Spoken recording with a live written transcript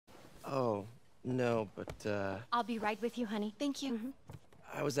No, but, I'll be right with you, honey. Thank you.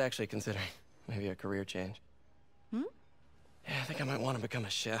 I was actually considering maybe a career change. Hmm? Yeah, I think I might want to become a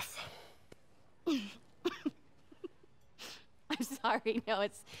chef. I'm sorry, no,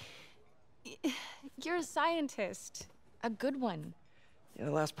 it's... You're a scientist. A good one. Yeah,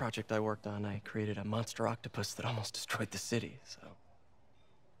 the last project I worked on, I created a monster octopus that almost destroyed the city, so...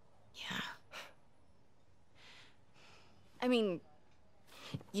 Yeah. I mean,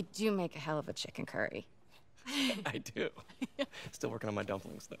 you do make a hell of a chicken curry. I do. Still working on my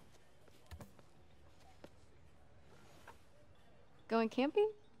dumplings, though. Going camping?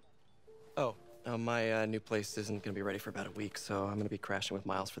 Oh, my new place isn't gonna be ready for about a week, so I'm gonna be crashing with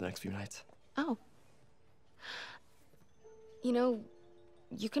Miles for the next few nights. Oh. You know,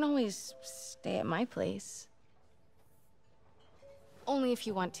 you can always stay at my place. Only if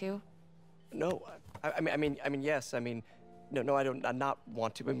you want to. No, I mean, yes, I mean, no, I don't, I not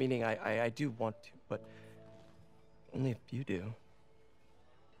want to, but meaning I do want to, but only if you do.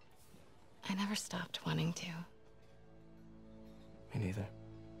 I never stopped wanting to. Me neither.